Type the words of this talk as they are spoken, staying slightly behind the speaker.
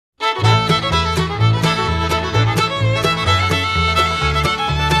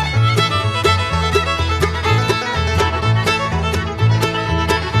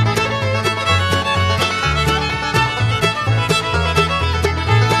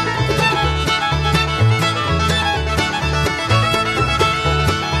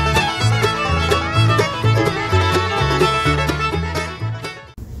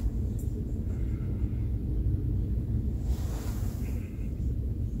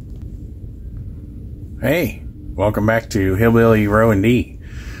Hey, welcome back to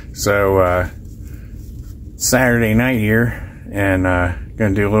HillbillyROandD. So, Saturday night here, and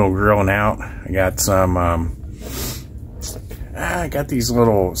gonna do a little grilling out. I got some, I got these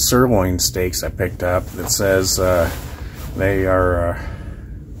little sirloin steaks I picked up that says they are,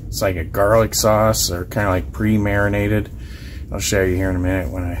 it's like a garlic sauce. They're kind of like pre-marinated. I'll show you here in a minute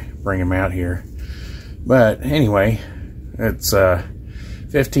when I bring them out here. But anyway, it's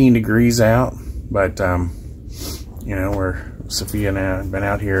 15 degrees out. But, you know, Sophia and I have been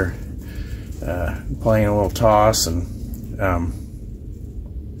out here playing a little toss and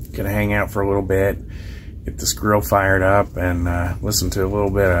gonna hang out for a little bit, get this grill fired up, and listen to a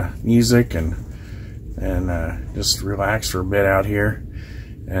little bit of music and just relax for a bit out here.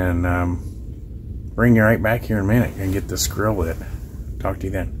 And bring you right back here in a minute and get this grill lit. Talk to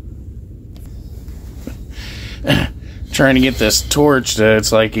you then. Trying to get this torch to,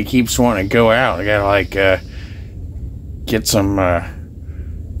 it's like it keeps wanting to go out. I gotta like get some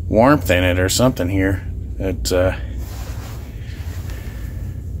warmth in it or something here. It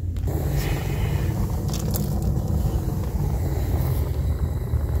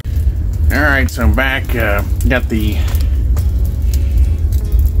alright, so I'm back. Got the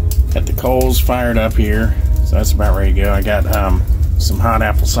coals fired up here, so that's about ready to go. I got some hot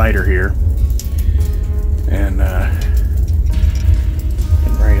apple cider here, and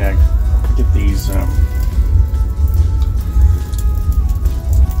ready to get these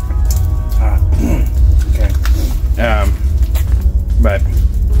okay, but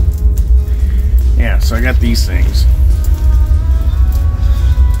yeah, so I got these things: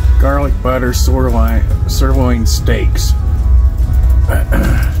 garlic butter sirloin steaks,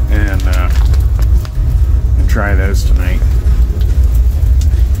 and try those tonight.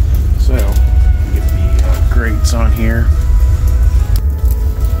 So get the grates on here.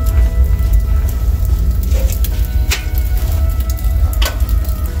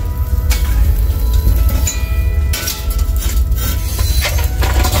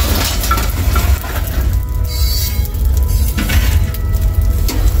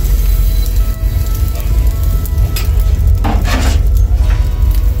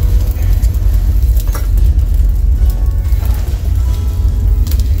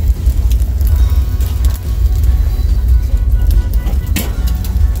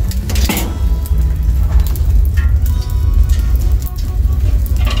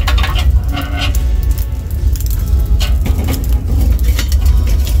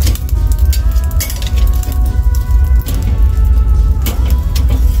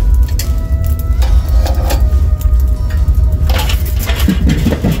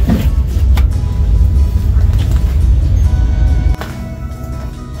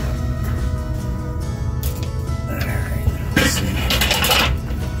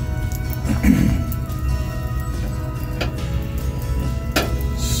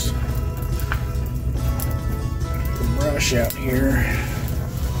 Brush out here.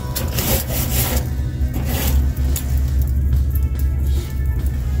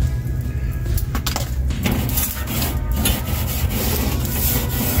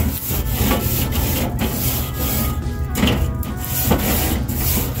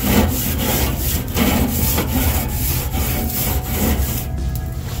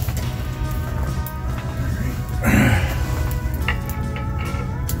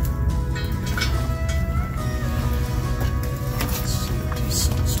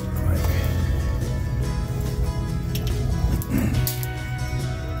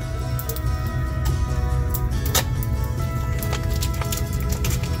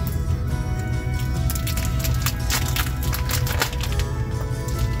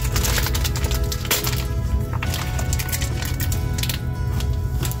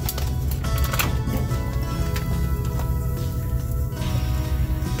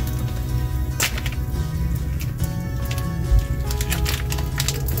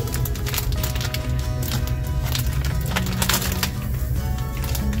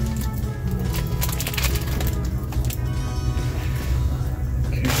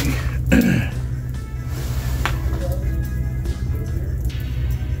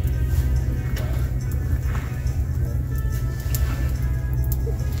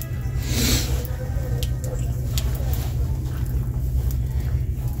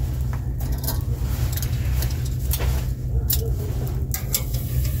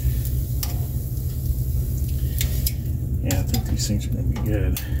 Yeah, I think these things are going to be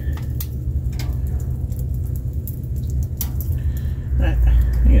good.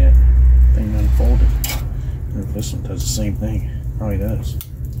 Yeah, thing unfolded. I wonder if this one does the same thing. Probably does.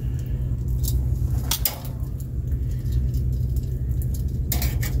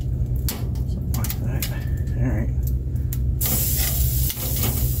 Something like that.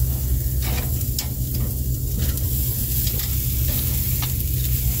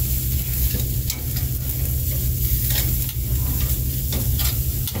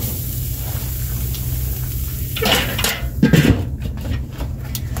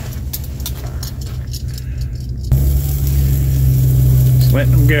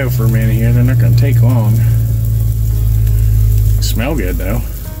 go for a minute here. They're not going to take long. They smell good though.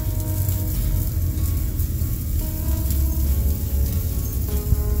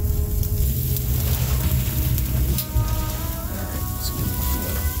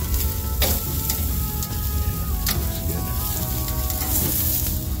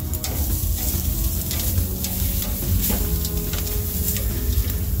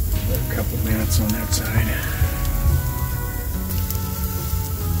 A couple minutes on that side.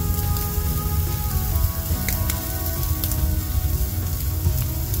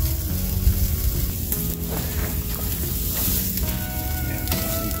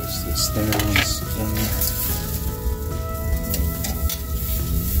 This thinner one's done.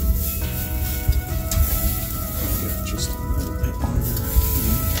 Just a little bit longer.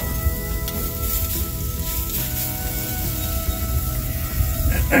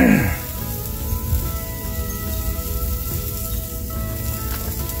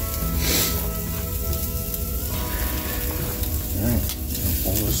 Alright, I'll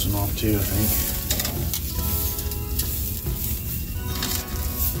pull this one off too, I think.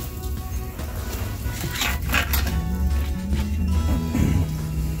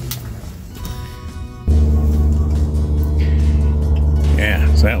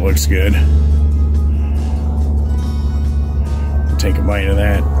 So that looks good. Take a bite of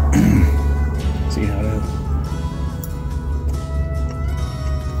that. See how it is.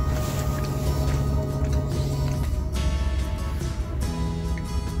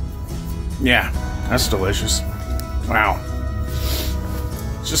 Yeah, that's delicious. Wow.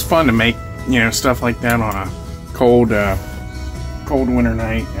 It's just fun to make, you know, stuff like that on a cold winter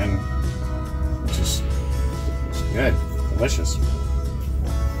night, and it's good, delicious.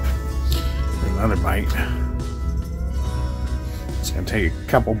 Another bite. Just gonna take a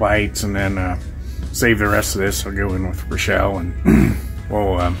couple bites and then save the rest of this. I'll go in with Rochelle and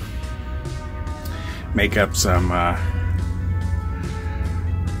we'll make up some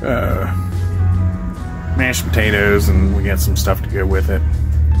mashed potatoes, and we got some stuff to go with it.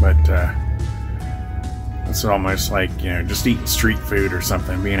 But it's almost like, you know, just eating street food or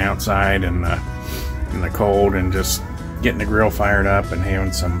something, being outside and in the cold and just getting the grill fired up and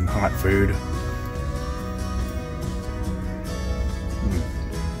having some hot food.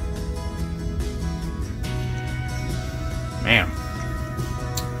 Man,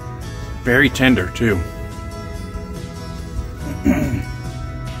 very tender too.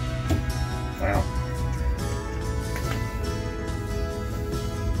 Wow.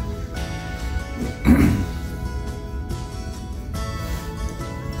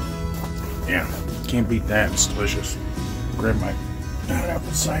 Yeah, can't beat that. It's delicious. Grab my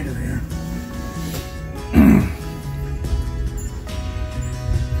apple cider here.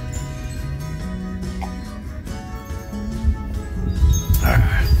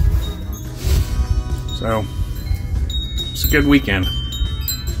 So, it's a good weekend.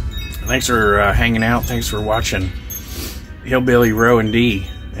 Thanks for hanging out. Thanks for watching HillbillyROandD.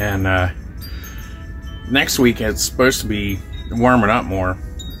 And next week it's supposed to be warming up more.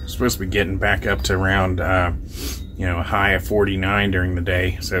 It's supposed to be getting back up to around, you know, a high of 49 during the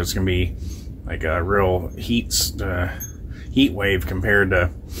day. So it's going to be like a real heat wave compared to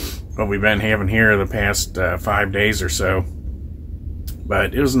what we've been having here the past 5 days or so.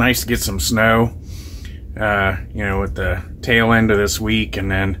 But it was nice to get some snow. You know, at the tail end of this week,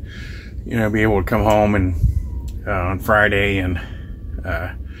 and then, you know, be able to come home and on Friday and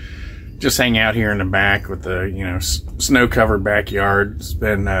just hang out here in the back with the, you know, snow-covered backyard. It's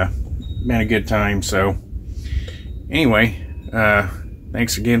been a good time. So anyway,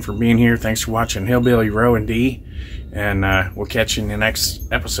 thanks again for being here. Thanks for watching HillbillyROandD, and we'll catch you in the next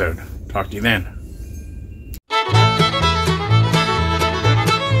episode. Talk to you then.